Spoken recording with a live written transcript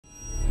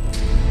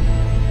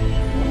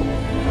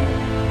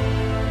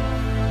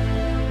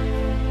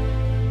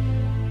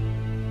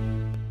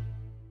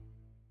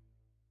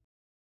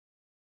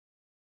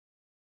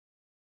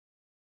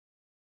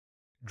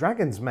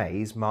Dragon's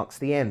Maze marks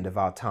the end of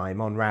our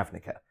time on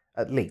Ravnica,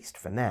 at least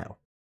for now.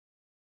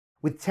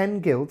 With 10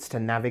 guilds to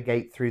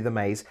navigate through the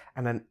maze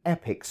and an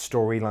epic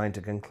storyline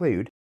to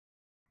conclude,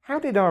 how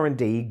did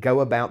R&D go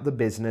about the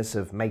business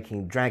of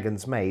making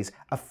Dragon's Maze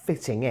a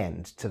fitting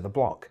end to the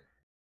block?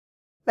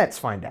 Let's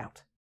find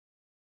out.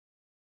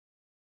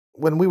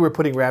 When we were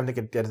putting Ravnica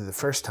together the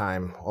first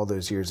time, all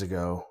those years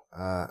ago,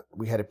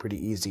 we had it pretty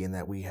easy in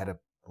that we had a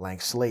blank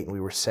slate and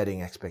we were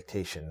setting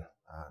expectation.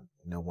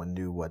 No one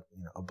knew what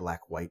a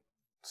black-white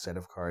set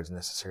of cards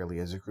necessarily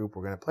as a group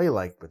were going to play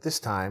like, but this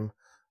time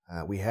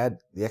the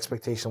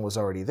expectation was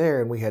already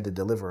there and we had to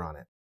deliver on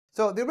it.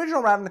 So the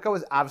original Ravnica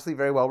was obviously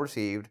very well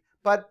received,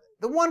 but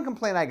the one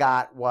complaint I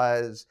got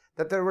was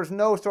that there was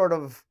no sort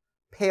of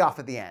payoff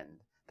at the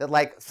end. That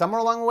like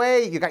somewhere along the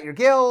way you got your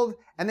guild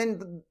and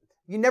then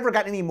you never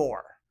got any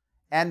more.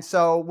 And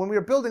so when we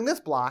were building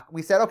this block,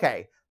 we said,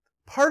 okay,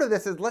 part of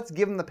this is let's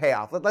give them the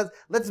payoff.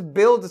 Let's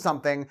build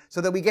something so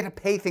that we get to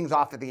pay things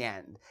off at the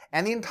end.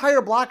 And the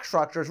entire block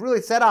structure is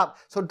really set up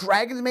so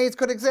Dragon's Maze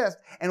could exist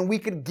and we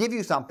could give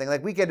you something.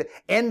 Like we could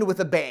end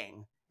with a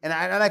bang. And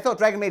I felt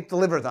Dragon's Maze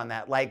delivers on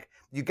that. Like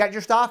you got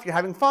your stuff, you're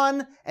having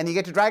fun, and you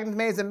get to Dragon's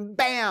Maze and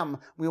bam,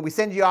 we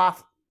send you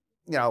off,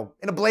 in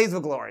a blaze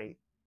of glory.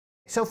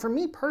 So for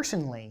me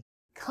personally,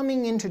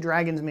 coming into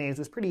Dragon's Maze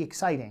was pretty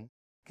exciting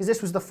because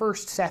this was the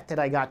first set that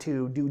I got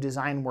to do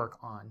design work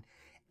on.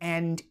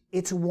 And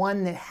it's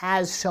one that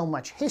has so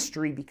much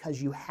history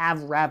because you have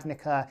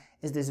Ravnica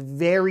as this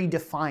very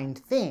defined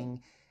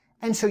thing.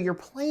 And so you're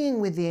playing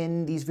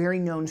within these very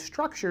known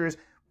structures,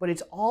 but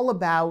it's all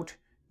about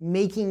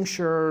making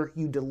sure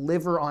you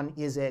deliver on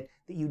that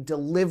you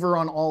deliver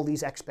on all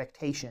these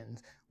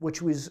expectations,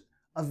 which was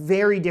a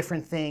very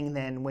different thing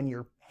than when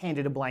you're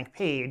handed a blank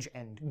page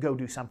and go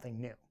do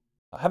something new.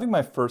 Having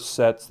my first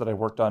sets that I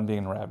worked on being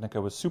in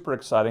Ravnica was super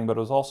exciting, but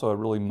it was also a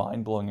really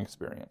mind-blowing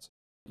experience.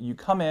 You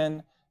come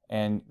in,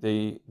 and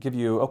they give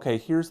you, okay,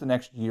 here's the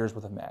next year's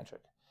worth of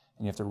magic.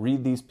 And you have to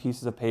read these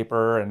pieces of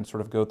paper and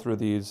sort of go through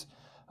these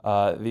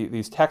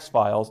text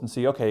files and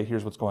see, okay,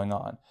 here's what's going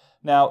on.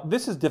 Now,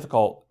 this is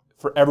difficult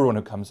for everyone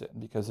who comes in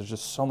because there's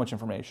just so much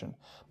information.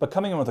 But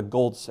coming in with a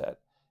gold set,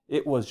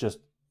 it was just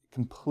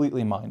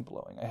completely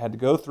mind-blowing. I had to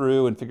go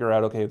through and figure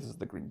out, okay, this is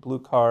the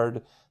green-blue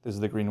card, this is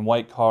the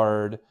green-white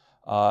card,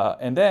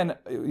 and then,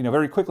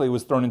 very quickly it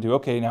was thrown into,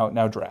 okay,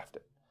 now draft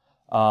it.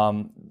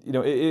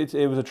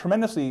 It was a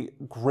tremendously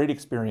great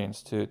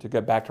experience to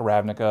get back to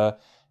Ravnica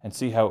and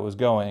see how it was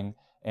going.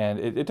 And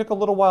it took a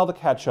little while to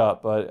catch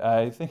up, but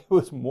I think it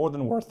was more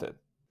than worth it.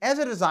 As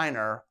a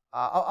designer,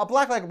 a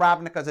block like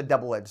Ravnica is a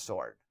double-edged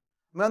sword.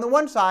 I mean, on the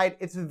one side,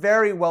 it's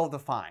very well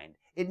defined.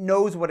 It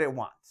knows what it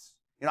wants.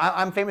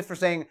 I'm famous for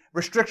saying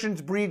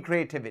restrictions breed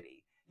creativity.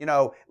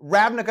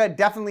 Ravnica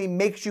definitely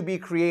makes you be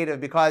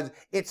creative because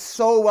it's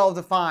so well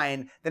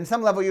defined that at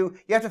some level you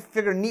have to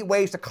figure neat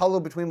ways to color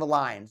between the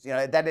lines.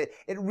 That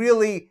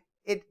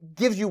it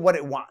gives you what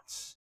it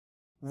wants.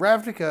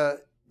 Ravnica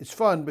is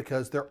fun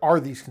because there are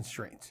these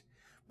constraints.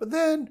 But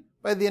then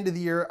by the end of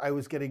the year, I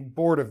was getting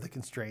bored of the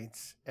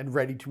constraints and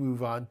ready to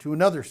move on to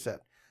another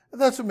set.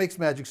 And that's what makes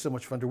Magic so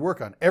much fun to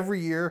work on. Every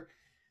year,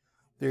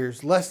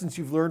 there's lessons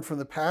you've learned from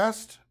the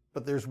past,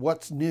 but there's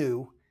what's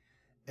new.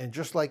 And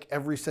just like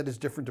every set is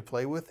different to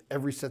play with,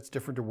 every set's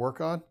different to work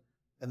on,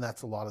 and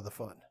that's a lot of the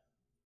fun.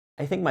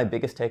 I think my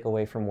biggest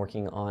takeaway from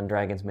working on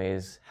Dragon's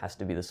Maze has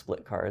to be the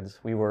split cards.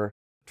 We were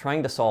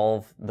trying to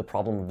solve the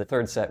problem of the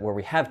third set where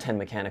we have 10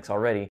 mechanics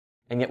already,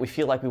 and yet we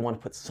feel like we want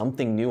to put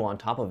something new on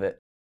top of it,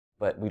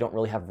 but we don't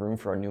really have room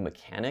for a new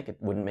mechanic. It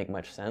wouldn't make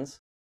much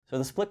sense. So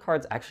the split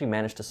cards actually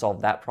managed to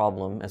solve that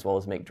problem as well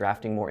as make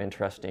drafting more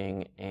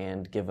interesting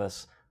and give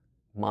us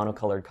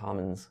monocolored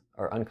commons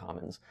or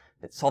uncommons.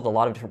 It solved a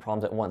lot of different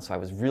problems at once, so I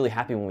was really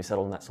happy when we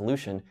settled on that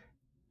solution,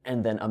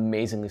 and then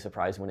amazingly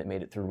surprised when it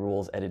made it through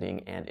rules,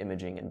 editing, and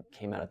imaging, and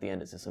came out at the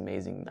end as this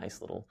amazing, nice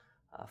little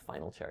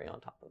final cherry on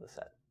top of the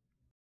set.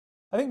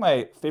 I think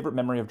my favorite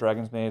memory of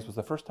Dragon's Maze was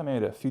the first time I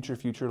made a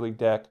Future League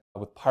deck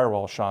with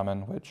Pyrewall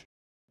Shaman, which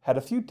had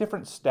a few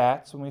different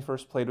stats when we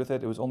first played with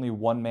it. It was only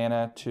 1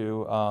 mana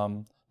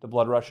to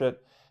Blood Rush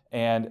it.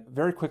 And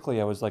very quickly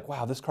I was like,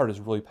 wow, this card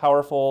is really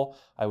powerful.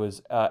 I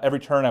was, every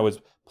turn I was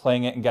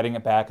playing it and getting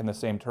it back in the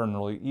same turn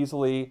really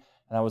easily.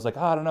 And I was like,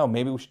 I don't know,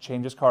 maybe we should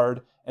change this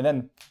card. And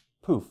then,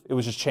 poof, it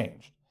was just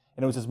changed.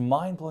 And it was this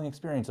mind-blowing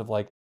experience of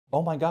like,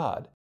 oh my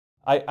God,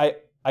 I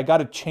got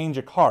to change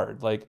a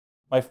card. Like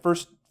my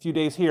first few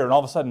days here, and all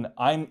of a sudden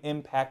I'm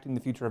impacting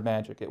the future of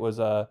Magic. It was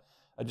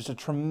just a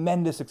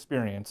tremendous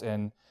experience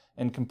and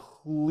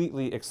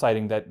completely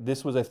exciting that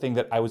this was a thing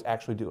that I was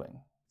actually doing.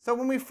 So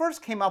when we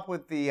first came up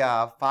with the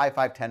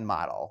 5-5-10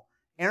 model,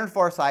 Aaron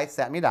Forsythe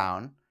sat me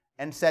down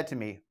and said to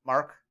me,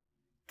 Mark,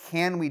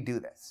 can we do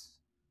this?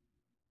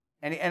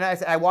 And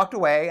I walked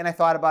away and I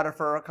thought about it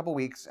for a couple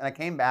weeks and I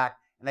came back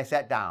and I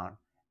sat down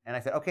and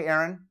I said, okay,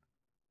 Aaron,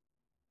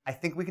 I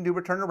think we can do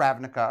Return to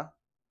Ravnica.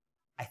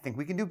 I think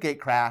we can do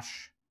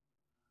Gatecrash.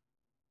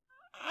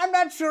 I'm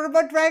not sure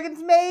about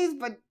Dragon's Maze,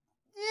 but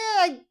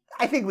yeah,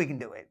 I think we can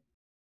do it.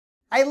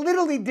 I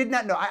literally did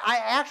not know. I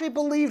actually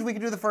believed we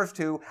could do the first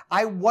two.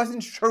 I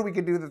wasn't sure we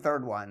could do the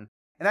third one.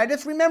 And I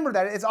just remember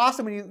that. It's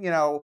awesome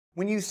when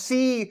when you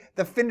see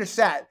the finished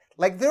set.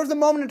 Like, there was a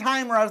moment in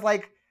time where I was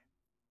like,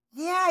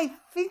 yeah, I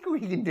think we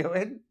can do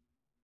it.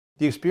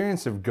 The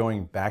experience of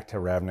going back to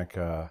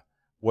Ravnica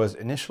was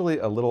initially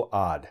a little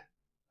odd.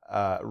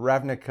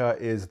 Ravnica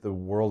is the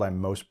world I'm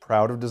most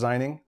proud of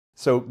designing.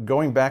 So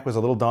going back was a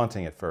little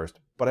daunting at first,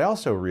 but I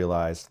also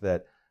realized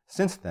that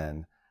since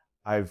then,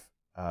 I've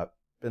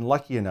been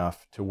lucky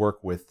enough to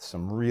work with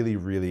some really,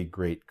 really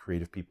great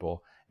creative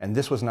people, and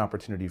this was an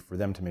opportunity for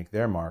them to make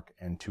their mark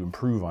and to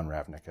improve on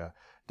Ravnica.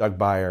 Doug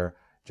Beyer,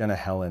 Jenna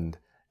Helland,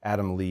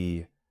 Adam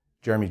Lee,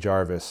 Jeremy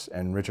Jarvis,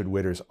 and Richard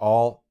Witters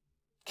all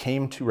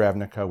came to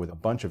Ravnica with a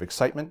bunch of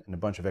excitement and a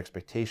bunch of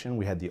expectation.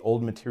 We had the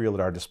old material at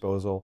our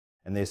disposal,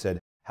 and they said,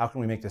 how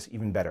can we make this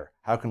even better?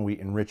 How can we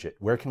enrich it?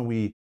 Where can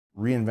we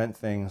reinvent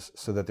things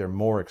so that they're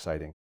more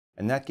exciting?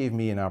 And that gave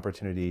me an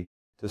opportunity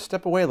to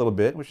step away a little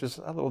bit, which is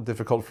a little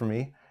difficult for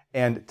me,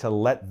 and to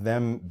let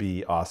them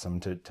be awesome,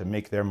 to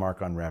make their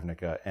mark on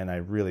Ravnica, and I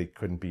really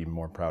couldn't be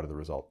more proud of the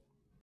result.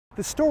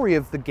 The story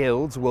of the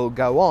guilds will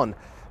go on,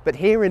 but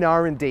here in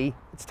R&D,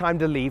 it's time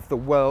to leave the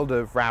world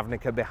of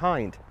Ravnica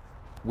behind.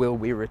 Will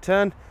we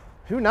return?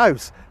 Who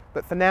knows?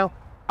 But for now,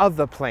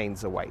 other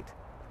planes await.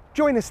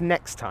 Join us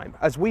next time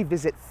as we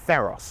visit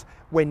Theros,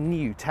 where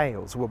new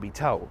tales will be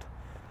told.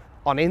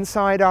 On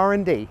Inside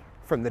R&D,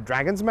 from the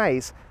Dragon's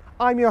Maze,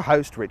 I'm your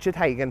host, Richard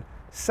Hagon,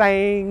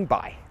 saying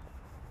bye.